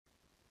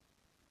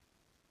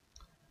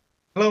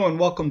Hello and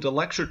welcome to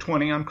Lecture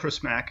 20. I'm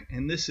Chris Mack,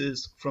 and this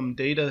is from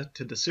Data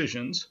to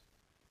Decisions.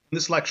 In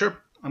this lecture,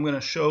 I'm going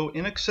to show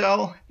in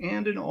Excel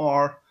and in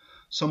R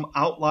some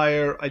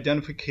outlier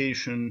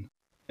identification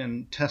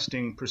and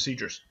testing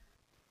procedures.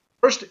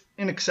 First,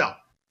 in Excel,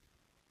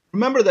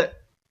 remember that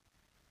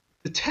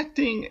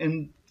detecting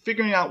and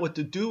figuring out what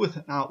to do with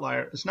an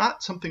outlier is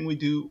not something we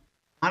do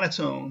on its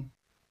own,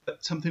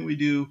 but something we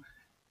do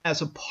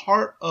as a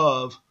part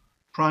of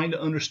trying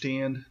to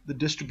understand the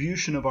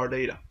distribution of our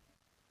data.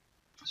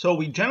 So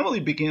we generally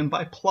begin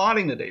by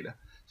plotting the data.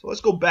 So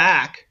let's go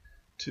back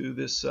to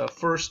this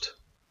first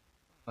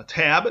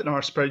tab in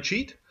our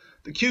spreadsheet,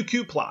 the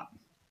QQ plot.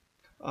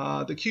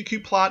 The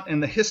QQ plot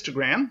and the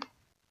histogram.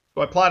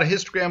 So I plot a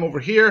histogram over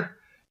here,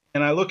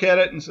 and I look at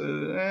it and say,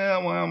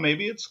 well,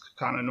 maybe it's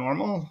kind of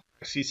normal.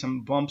 I see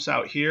some bumps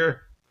out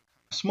here,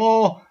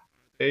 small,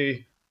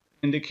 a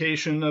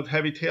indication of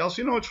heavy tails.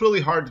 You know, it's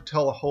really hard to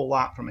tell a whole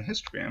lot from a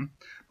histogram.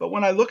 But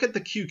when I look at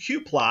the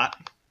QQ plot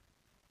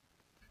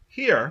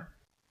here,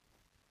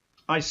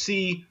 I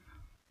see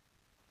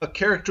a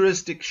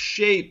characteristic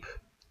shape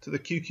to the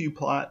QQ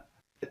plot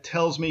that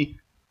tells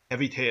me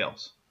heavy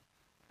tails.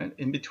 And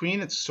in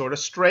between, it's sort of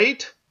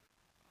straight.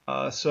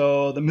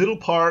 So the middle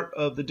part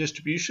of the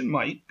distribution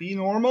might be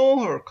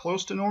normal or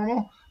close to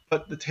normal,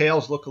 but the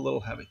tails look a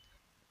little heavy.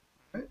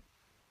 Right?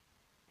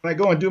 When I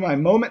go and do my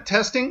moment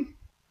testing,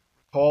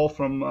 recall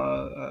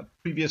from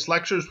previous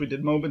lectures, we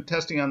did moment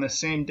testing on the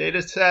same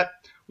data set.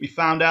 We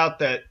found out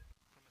that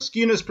from a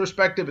skewness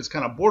perspective, it's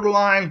kind of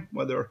borderline,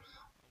 whether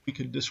we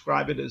could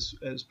describe it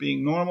as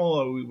being normal,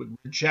 or we would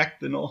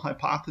reject the null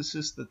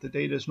hypothesis that the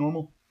data is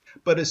normal.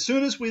 But as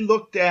soon as we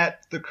looked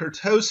at the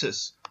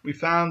kurtosis, we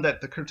found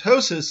that the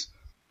kurtosis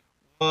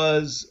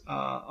was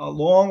a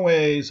long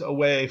ways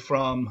away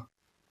from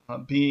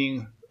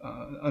being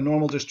a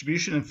normal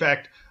distribution. In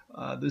fact,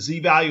 the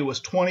z-value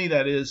was 20.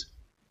 That is,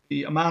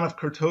 the amount of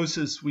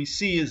kurtosis we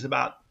see is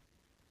about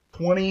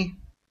 20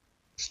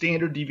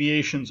 standard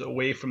deviations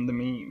away from the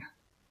mean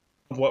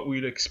of what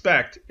we'd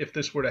expect if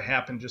this were to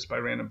happen just by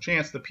random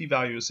chance. The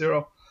p-value is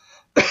 0.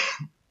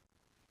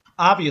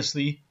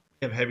 Obviously,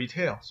 we have heavy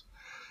tails.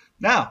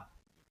 Now,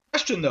 the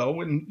question though,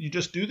 when you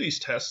just do these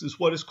tests, is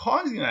what is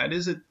causing that?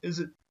 Is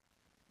it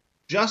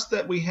just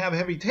that we have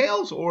heavy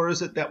tails, or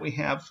is it that we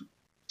have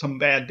some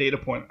bad data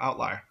point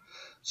outlier?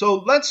 So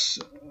let's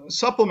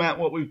supplement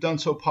what we've done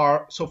so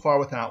far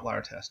with an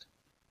outlier test.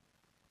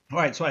 All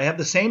right, so I have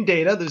the same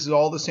data. This is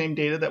all the same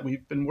data that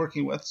we've been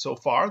working with so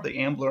far, the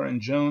Ambler and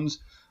Jones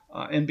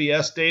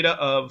NBS data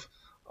of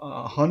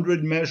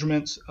 100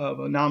 measurements of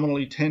a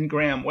nominally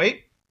 10-gram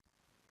weight,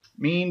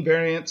 mean,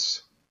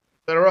 variance,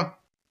 etc.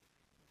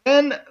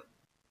 Then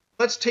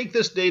let's take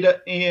this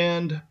data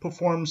and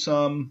perform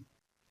some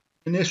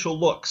initial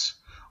looks.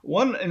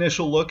 One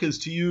initial look is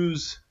to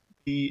use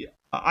the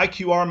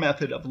IQR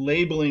method of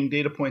labeling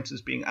data points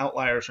as being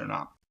outliers or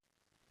not.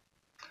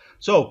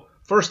 So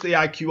first, the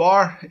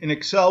IQR. In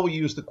Excel, we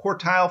use the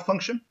quartile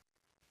function.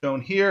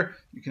 Shown here,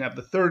 you can have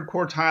the third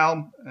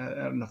quartile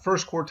and the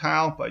first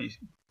quartile by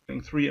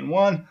putting 3 and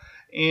 1.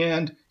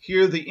 And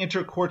here the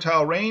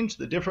interquartile range,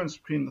 the difference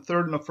between the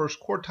third and the first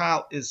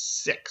quartile is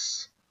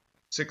 6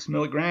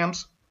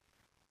 milligrams.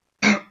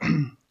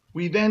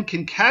 We then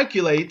can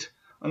calculate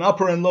an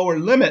upper and lower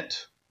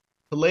limit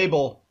to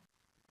label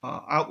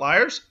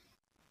outliers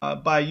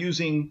by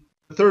using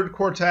the third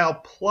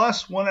quartile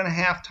plus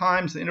 1.5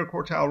 times the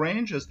interquartile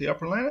range as the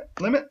upper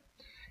limit.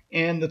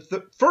 And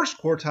the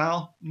first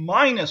quartile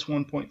minus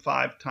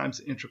 1.5 times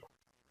the interquartile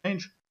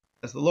range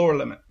as the lower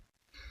limit.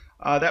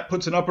 That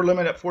puts an upper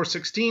limit at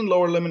 416,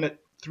 lower limit at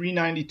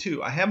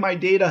 392. I have my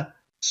data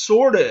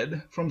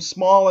sorted from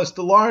smallest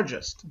to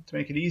largest to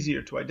make it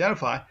easier to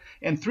identify.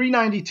 And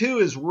 392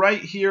 is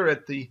right here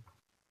at the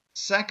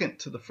second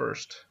to the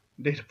first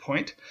data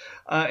point.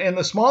 And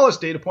the smallest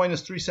data point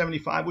is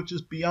 375, which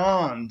is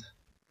beyond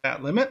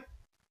that limit.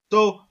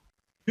 So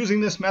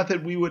using this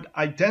method, we would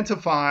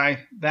identify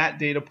that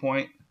data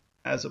point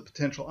as a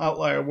potential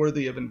outlier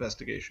worthy of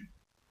investigation.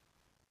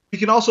 We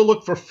can also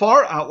look for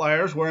far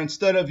outliers, where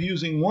instead of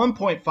using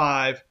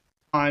 1.5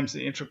 times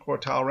the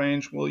interquartile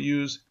range, we'll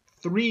use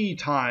 3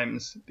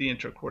 times the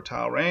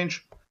interquartile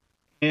range.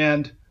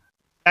 And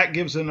that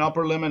gives an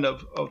upper limit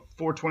of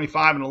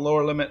 425 and a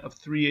lower limit of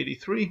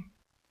 383.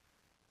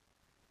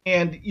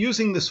 And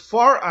using this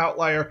far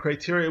outlier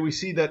criteria, we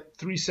see that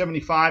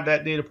 375,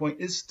 that data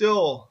point, is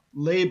still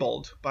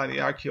labeled by the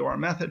IQR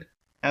method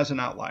as an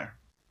outlier.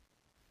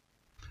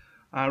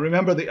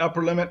 Remember the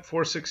upper limit,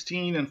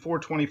 416 and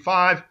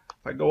 425. If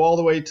I go all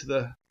the way to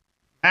the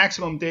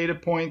maximum data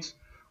points,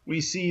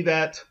 we see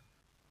that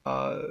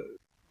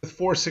with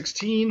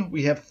 416,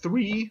 we have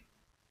 3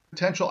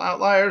 potential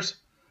outliers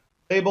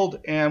labeled,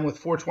 and with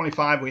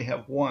 425, we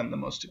have 1, the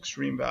most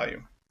extreme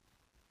value.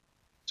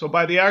 So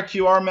by the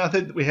IQR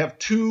method, we have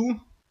 2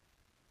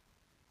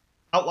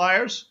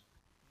 outliers,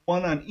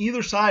 one on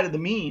either side of the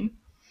mean,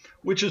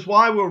 which is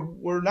why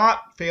we're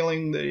not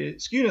failing the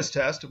skewness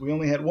test. If we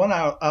only had one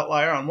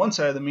outlier on one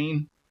side of the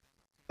mean,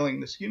 failing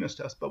the skewness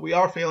test, but we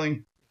are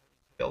failing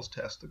the tails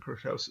test, the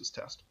kurtosis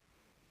test.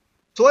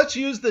 So let's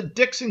use the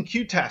Dixon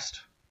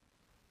Q-test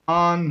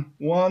on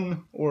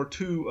one or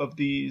two of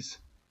these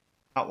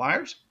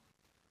outliers.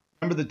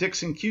 Remember, the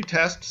Dixon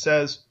Q-test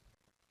says,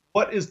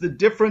 what is the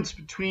difference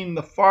between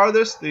the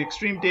farthest, the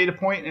extreme data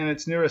point, and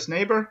its nearest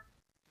neighbor,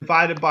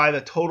 divided by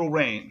the total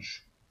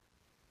range?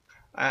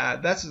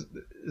 That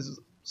is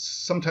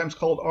sometimes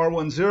called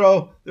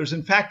R10. There's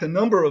in fact a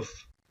number of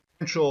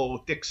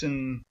potential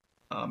Dixon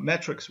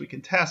metrics we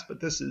can test,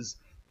 but this is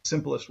the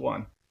simplest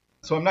one.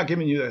 So I'm not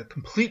giving you a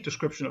complete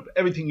description of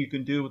everything you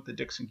can do with the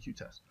Dixon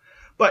Q-test.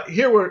 But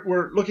here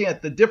we're looking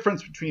at the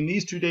difference between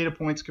these two data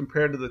points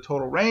compared to the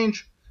total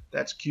range.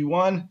 That's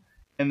Q1.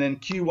 And then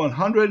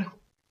Q100,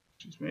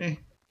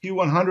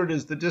 Q100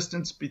 is the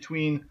distance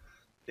between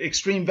the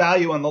extreme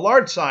value on the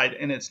large side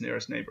and its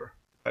nearest neighbor,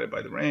 divided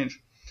by the range.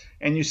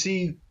 And you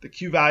see the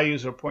Q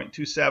values are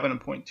 0.27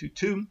 and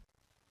 0.22.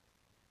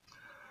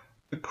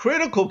 The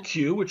critical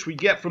Q, which we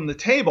get from the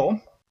table,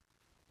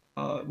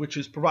 which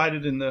is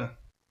provided in the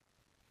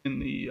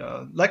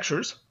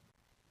lecture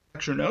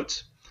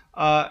notes,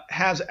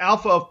 has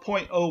alpha of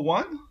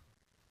 0.01.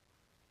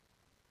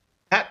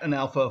 At an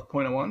alpha of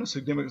 0.01, a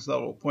significance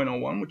level of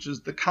 0.01, which is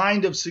the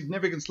kind of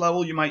significance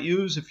level you might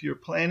use if you're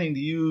planning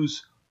to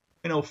use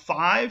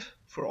 0.05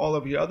 for all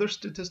of your other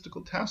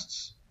statistical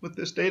tests with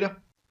this data.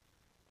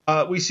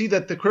 We see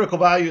that the critical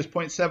value is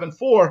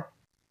 0.74,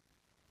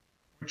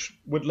 which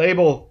would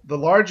label the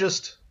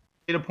largest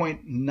data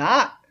point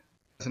not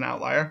as an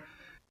outlier,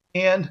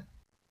 and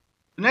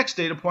the next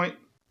data point,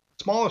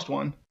 smallest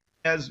one,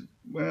 as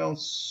well,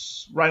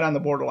 right on the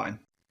borderline.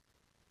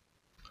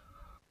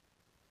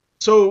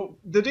 So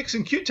the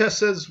Dixon Q-test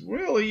says,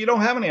 really, you don't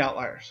have any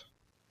outliers.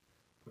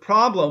 The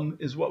problem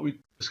is what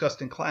we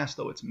discussed in class,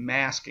 though. It's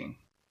masking,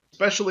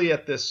 especially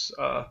at this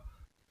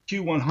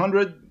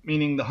Q100,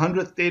 meaning the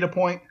 100th data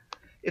point.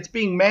 It's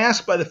being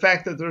masked by the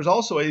fact that there's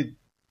also a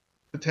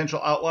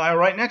potential outlier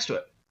right next to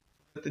it.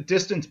 But the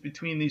distance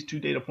between these two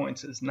data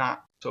points is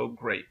not so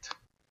great.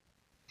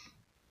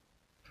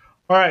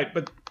 All right,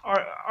 but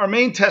our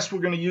main test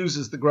we're going to use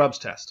is the Grubbs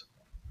test.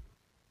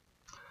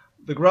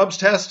 The Grubbs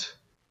test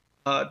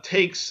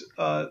takes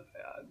an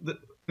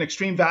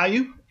extreme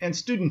value and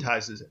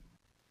studentizes it.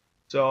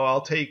 So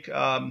I'll take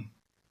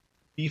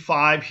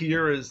B5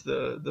 here is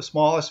the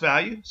smallest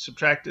value,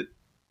 subtract it,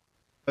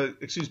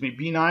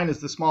 B9 is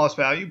the smallest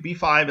value,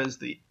 B5 is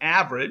the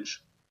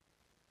average,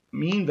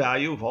 mean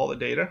value of all the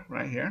data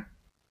right here.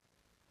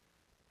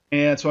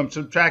 And so I'm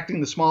subtracting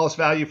the smallest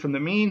value from the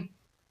mean,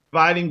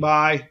 dividing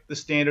by the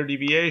standard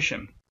deviation.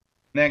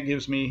 And that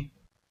gives me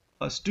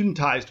a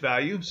studentized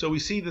value. So we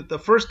see that the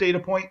first data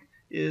point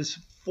is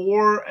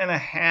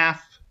 4.5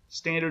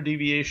 standard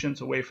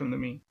deviations away from the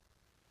mean.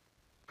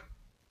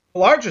 The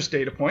largest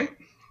data point,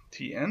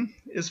 Tn,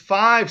 is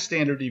 5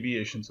 standard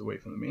deviations away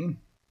from the mean.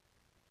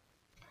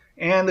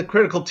 And the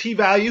critical t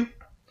value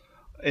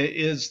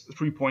is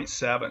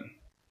 3.7.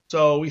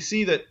 So we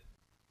see that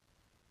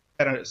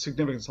at a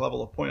significance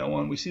level of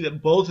 0.01, we see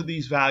that both of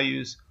these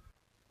values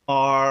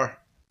are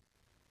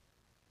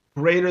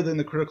greater than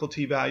the critical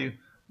t value.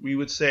 We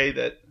would say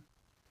that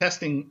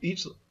testing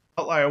each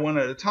outlier one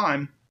at a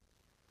time,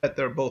 that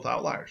they're both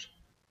outliers.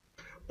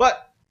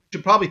 But you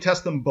should probably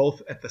test them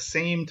both at the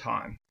same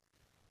time.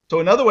 So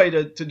another way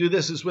to do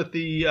this is with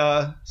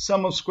the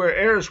sum of square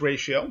errors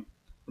ratio.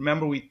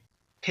 Remember, we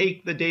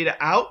take the data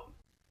out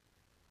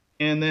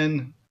and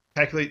then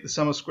calculate the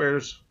sum of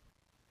squares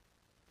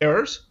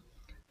errors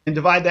and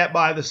divide that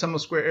by the sum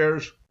of square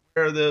errors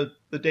where the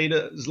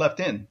data is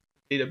left in,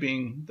 data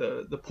being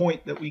the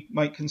point that we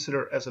might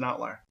consider as an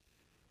outlier.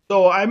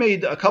 So I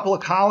made a couple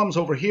of columns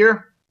over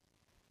here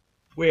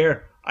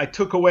where I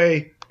took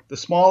away the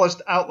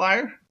smallest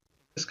outlier,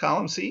 this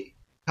column C.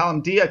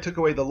 Column D, I took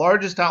away the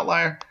largest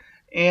outlier.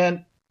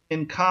 And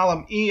in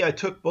column E, I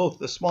took both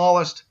the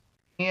smallest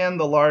and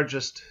the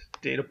largest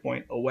data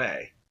point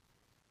away.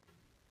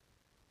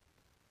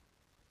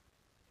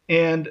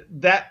 And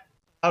that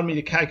allowed me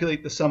to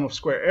calculate the sum of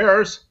square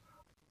errors,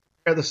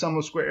 compare the sum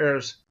of square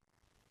errors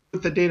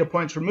with the data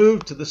points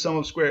removed to the sum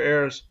of square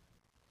errors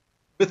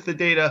with the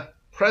data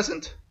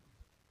present.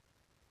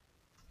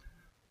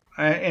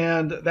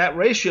 And that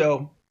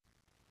ratio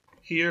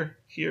here,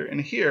 here,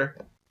 and here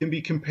can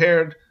be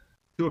compared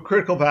to a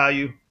critical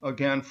value,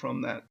 again,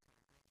 from that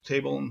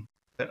table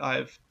that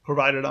I've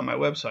provided on my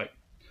website.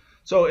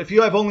 So if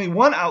you have only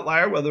one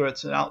outlier, whether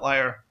it's an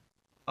outlier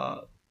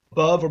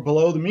above or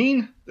below the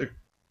mean,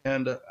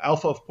 and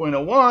alpha of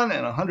 0.01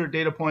 and 100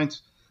 data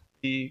points,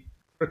 the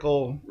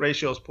critical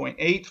ratio is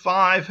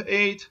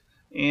 0.858.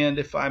 And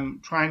if I'm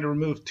trying to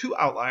remove two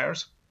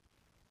outliers,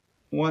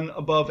 one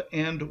above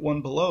and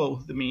one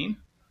below the mean,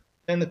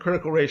 then the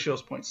critical ratio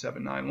is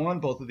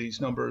 0.791, both of these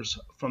numbers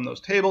from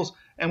those tables.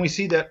 And we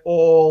see that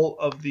all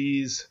of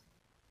these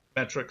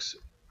metrics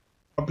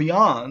are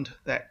beyond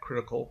that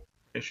critical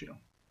ratio.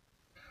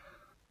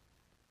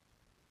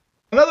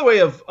 Another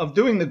way of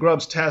doing the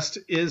Grubbs test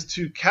is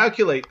to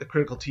calculate the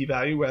critical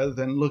t-value rather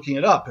than looking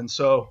it up. And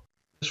so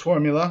this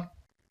formula,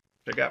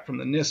 which I got from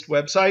the NIST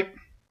website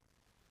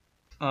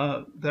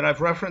that I've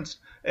referenced,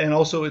 and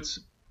also it's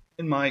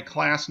in my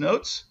class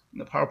notes in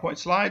the PowerPoint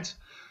slides.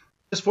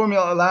 This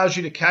formula allows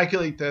you to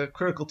calculate the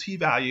critical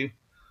t-value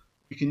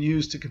you can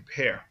use to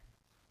compare.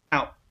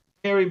 Now,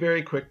 very,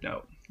 very quick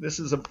note. This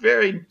is a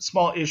very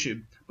small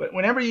issue, but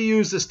whenever you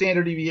use the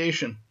standard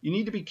deviation, you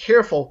need to be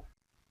careful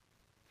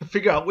to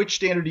figure out which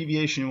standard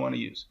deviation you want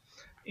to use.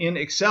 In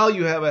Excel,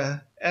 you have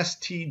a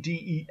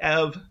stdev.p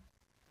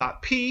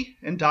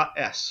and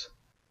 .s.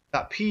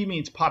 .p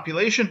means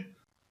population,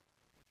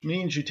 which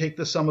means you take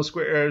the sum of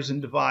square errors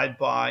and divide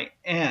by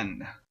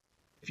n.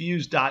 If you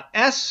use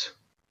 .s,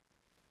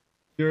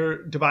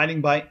 you're dividing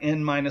by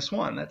n minus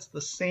 1. That's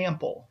the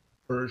sample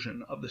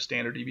version of the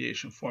standard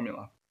deviation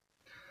formula.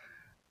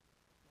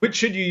 Which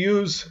should you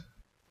use?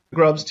 The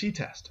Grubbs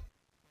t-test.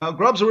 Now,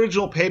 Grubbs'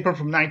 original paper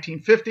from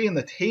 1950 and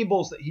the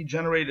tables that he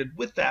generated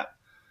with that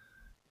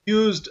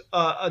used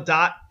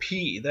a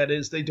 .p, that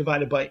is, they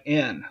divided by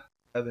n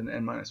rather than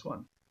n minus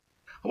 1.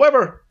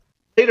 However,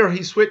 later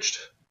he switched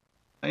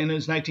in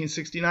his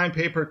 1969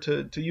 paper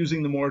to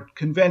using the more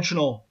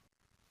conventional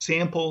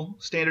sample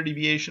standard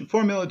deviation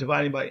formula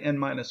dividing by n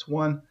minus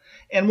 1.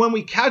 And when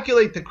we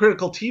calculate the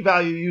critical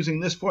t-value using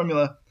this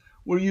formula,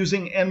 we're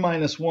using n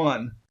minus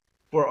 1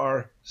 for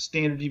our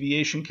standard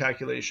deviation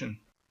calculation.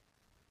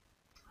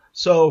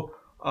 So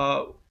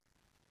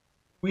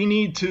we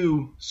need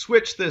to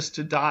switch this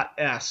to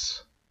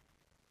 .s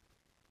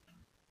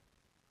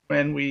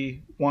when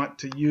we want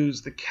to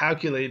use the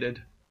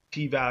calculated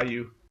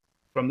t-value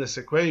from this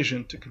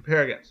equation to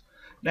compare against.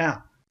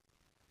 Now,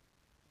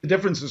 the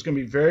difference is going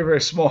to be very,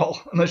 very small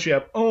unless you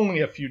have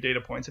only a few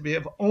data points. If you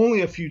have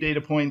only a few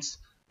data points,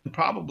 then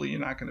probably you're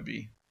not going to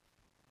be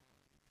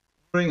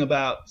worrying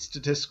about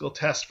statistical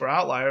tests for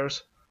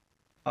outliers.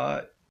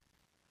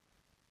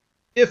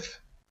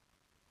 If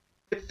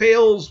it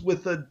fails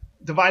with the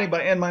dividing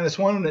by n minus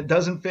 1 and it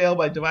doesn't fail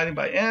by dividing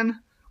by n,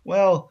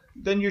 well,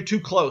 then you're too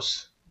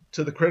close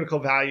to the critical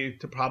value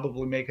to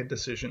probably make a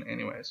decision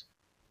anyways.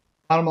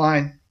 Bottom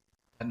line,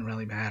 doesn't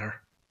really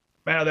matter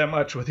that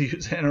much whether you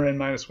use n or n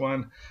minus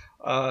 1.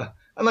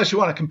 Unless you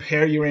want to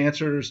compare your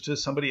answers to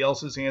somebody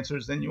else's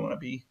answers, then you want to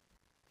be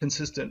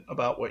consistent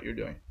about what you're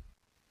doing.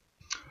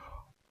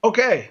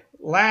 Okay,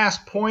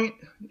 last point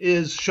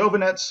is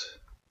Chauvinet's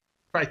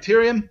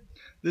criterion.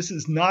 This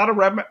is not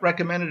a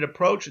recommended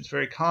approach. It's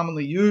very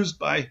commonly used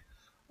by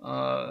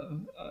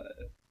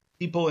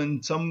people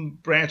in some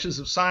branches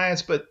of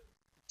science, but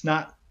it's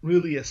not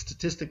really a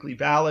statistically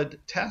valid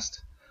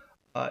test.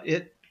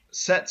 It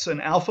sets an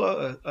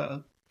alpha,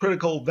 a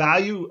critical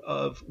value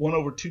of 1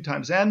 over 2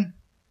 times n,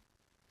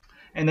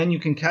 and then you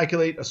can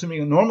calculate,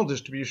 assuming a normal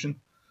distribution,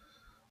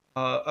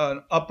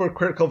 an upper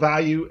critical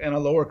value and a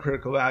lower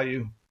critical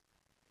value.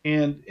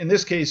 And in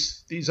this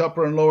case, these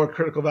upper and lower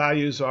critical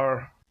values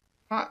are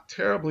not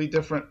terribly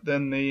different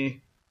than the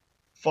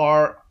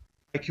far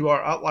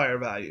IQR outlier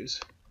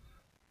values.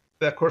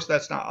 Of course,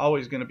 that's not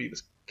always going to be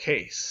the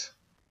case.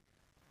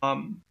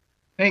 In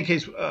any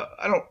case,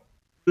 I don't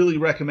really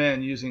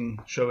recommend using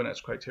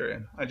Chauvinet's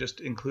criterion. I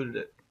just included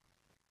it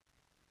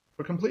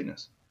for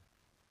completeness.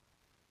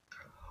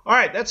 All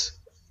right, that's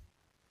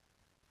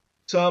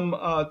some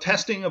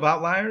testing of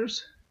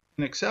outliers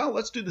in Excel.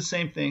 Let's do the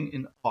same thing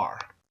in R.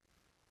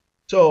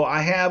 So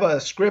I have a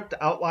script,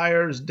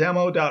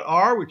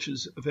 outliersdemo.r, which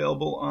is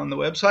available on the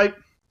website.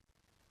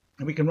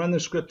 And we can run the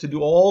script to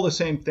do all the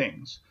same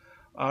things.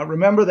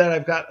 Remember that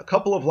I've got a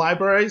couple of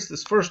libraries.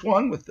 This first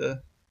one with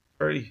the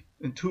very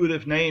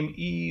intuitive name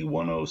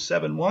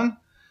E1071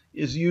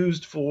 is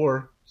used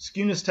for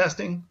skewness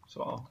testing.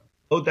 So I'll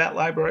load that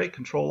library,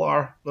 Control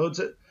R loads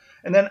it.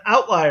 And then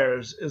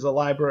Outliers is a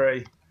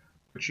library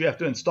which you have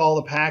to install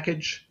the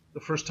package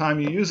the first time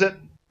you use it.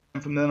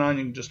 And from then on,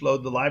 you can just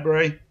load the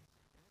library.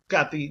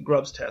 Got the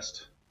Grubbs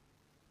test.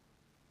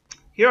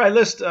 Here I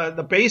list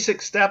the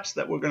basic steps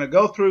that we're going to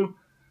go through.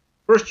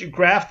 First, you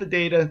graph the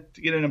data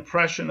to get an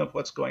impression of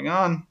what's going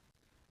on.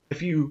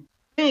 If you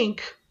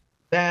think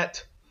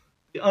that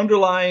the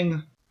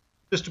underlying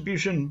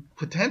distribution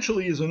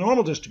potentially is a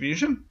normal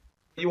distribution,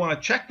 you want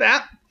to check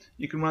that.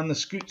 You can run the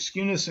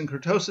skewness and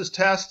kurtosis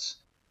tests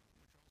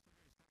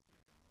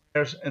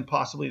and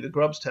possibly the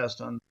Grubbs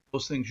test on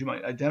those things you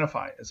might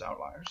identify as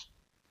outliers.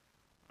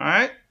 All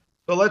right.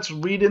 So let's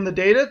read in the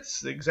data.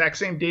 It's the exact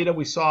same data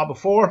we saw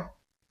before.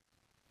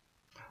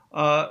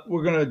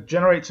 We're going to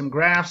generate some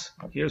graphs.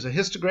 Here's a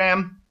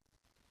histogram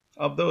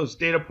of those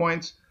data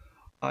points.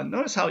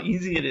 Notice how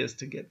easy it is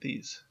to get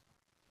these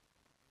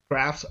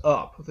graphs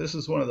up. This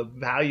is one of the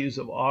values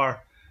of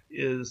R.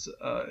 It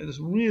is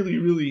really,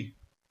 really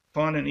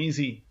fun and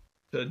easy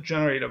to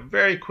generate a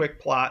very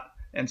quick plot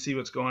and see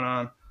what's going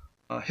on.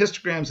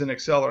 Histograms in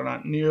Excel are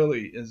not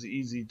nearly as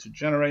easy to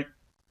generate.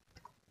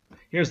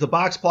 Here's the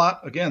box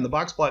plot. Again, the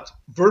box plot's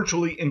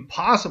virtually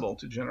impossible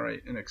to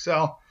generate in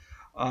Excel,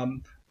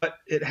 but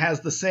it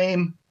has the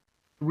same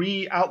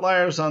 3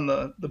 outliers on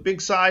the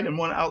big side and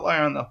 1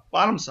 outlier on the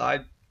bottom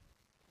side,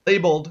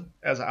 labeled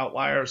as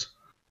outliers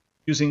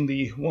using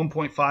the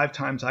 1.5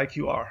 times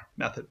IQR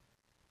method.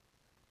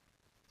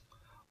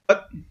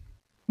 But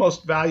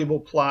most valuable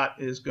plot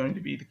is going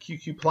to be the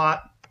QQ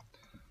plot.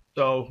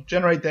 So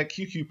generate that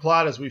QQ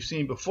plot as we've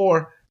seen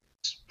before.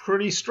 It's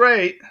pretty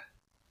straight,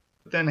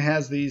 but then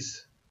has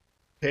these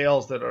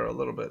tails that are a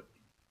little bit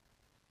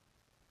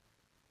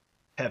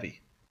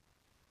heavy.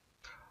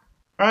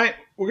 All right,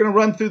 we're going to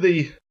run through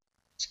the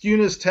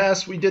skewness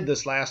tests. We did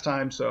this last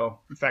time, so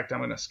in fact, I'm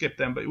going to skip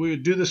them. But we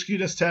would do the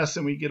skewness tests,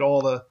 and we get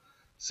all the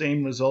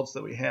same results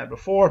that we had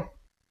before.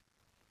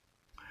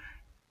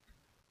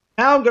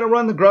 Now I'm going to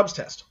run the Grubbs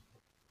test.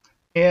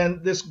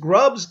 And this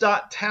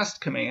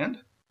Grubbs.test command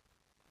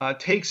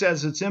takes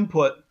as its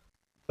input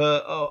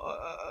a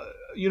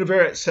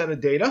univariate set of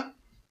data. In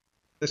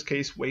this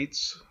case,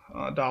 weights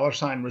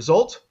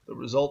 $result, the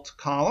result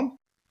column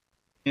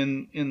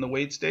in the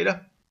weights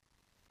data.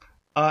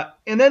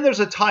 And then there's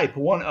a type,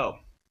 1O.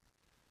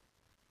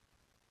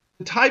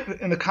 The type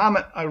in the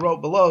comment I wrote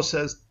below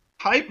says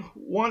type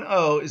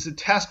 1O is a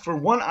test for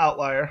one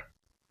outlier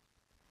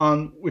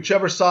on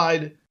whichever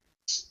side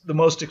is the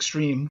most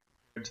extreme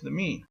compared to the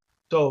mean.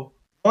 So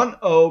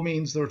 1O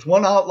means there's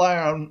one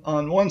outlier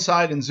on one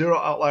side and 0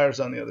 outliers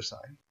on the other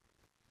side.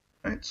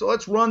 All right, so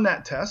let's run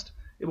that test.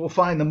 It will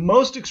find the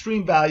most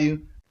extreme value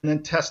and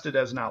then test it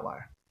as an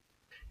outlier.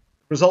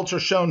 Results are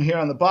shown here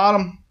on the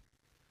bottom.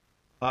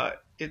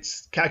 It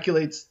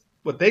calculates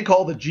what they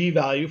call the G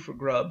value for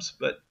Grubbs,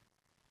 but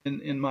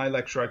in my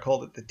lecture I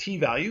called it the T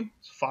value.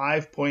 It's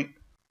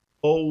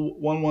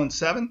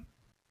 5.0117.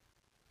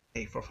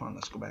 Hey, for fun,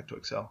 let's go back to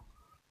Excel.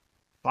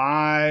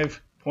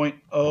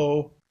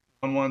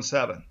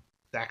 5.0117,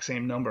 exact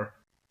same number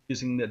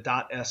using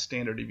the .s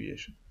standard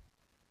deviation.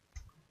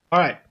 All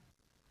right.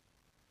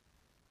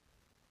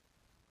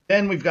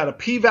 Then we've got a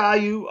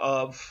p-value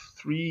of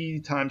 3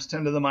 times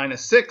 10 to the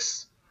minus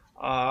 6,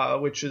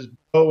 which is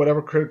below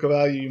whatever critical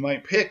value you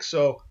might pick.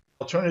 So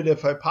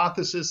alternative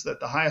hypothesis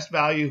that the highest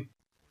value,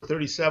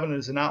 37,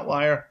 is an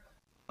outlier.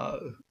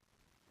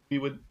 We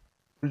would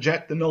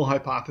reject the null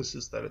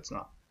hypothesis that it's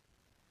not.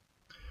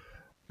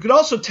 You could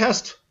also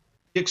test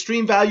the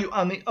extreme value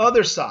on the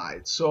other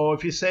side. So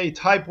if you say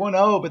type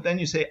 1O, but then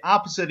you say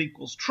opposite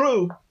equals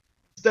true,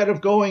 instead of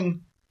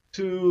going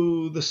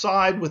to the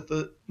side with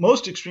the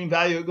most extreme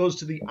value, it goes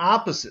to the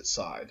opposite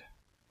side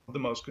of the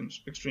most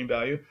extreme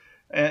value,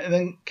 and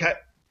then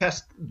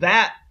test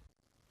that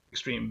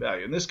extreme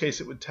value. In this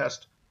case, it would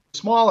test the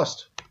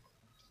smallest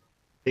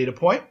data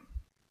point.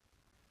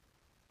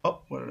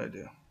 Oh, what did I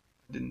do?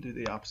 I didn't do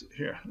the opposite.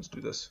 Here, let's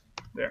do this.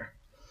 There.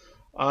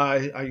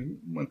 I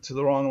went to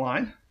the wrong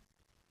line.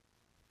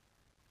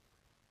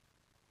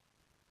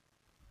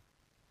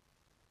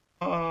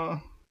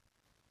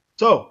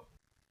 So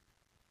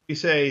we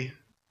say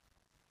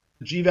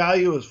the G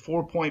value is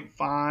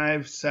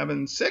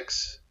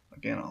 4.576.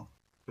 Again, I'll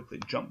quickly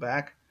jump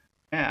back.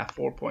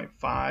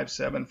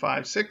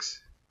 4.5756.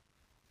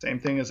 Same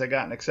thing as I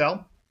got in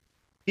Excel.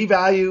 P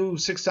value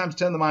 6 times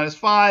 10 to the minus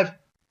 5.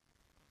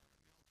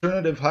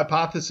 Alternative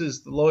hypothesis,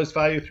 the lowest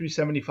value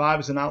 375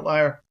 is an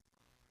outlier.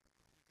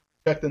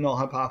 Check the null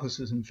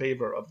hypothesis in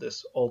favor of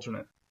this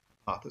alternate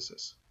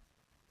hypothesis.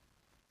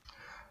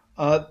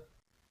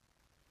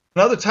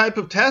 Another type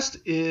of test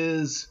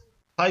is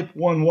type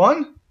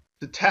 1-1,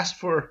 to test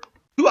for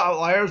 2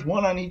 outliers,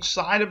 one on each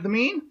side of the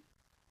mean.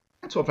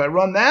 So if I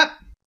run that,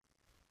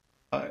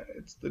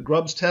 it's the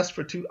Grubbs test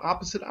for 2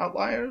 opposite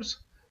outliers,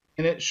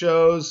 and it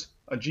shows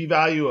a G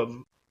value of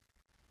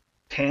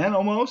 10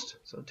 almost,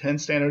 so 10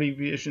 standard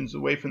deviations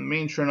away from the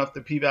mean. Sure enough,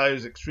 the p-value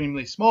is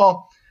extremely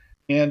small,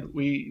 and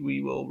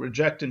we will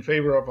reject in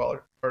favor of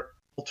our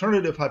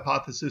alternative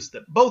hypothesis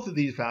that both of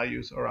these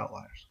values are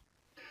outliers.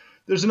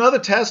 There's another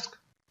test,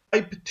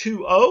 type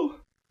 2O.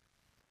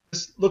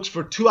 This looks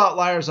for 2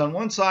 outliers on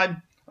one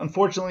side.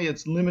 Unfortunately,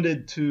 it's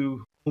limited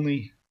to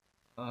only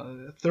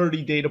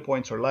 30 data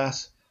points or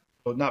less,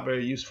 so not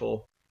very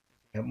useful.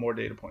 We have more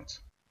data points.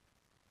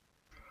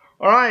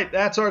 All right,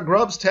 that's our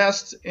Grubbs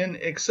test in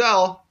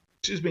Excel,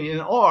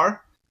 in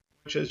R,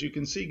 which, as you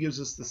can see,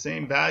 gives us the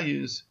same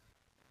values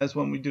as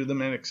when we do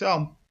them in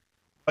Excel,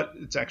 but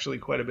it's actually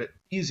quite a bit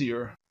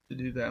easier to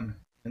do them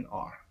in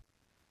R.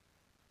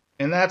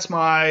 And that's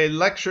my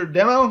lecture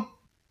demo.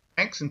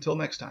 Thanks, until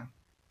next time.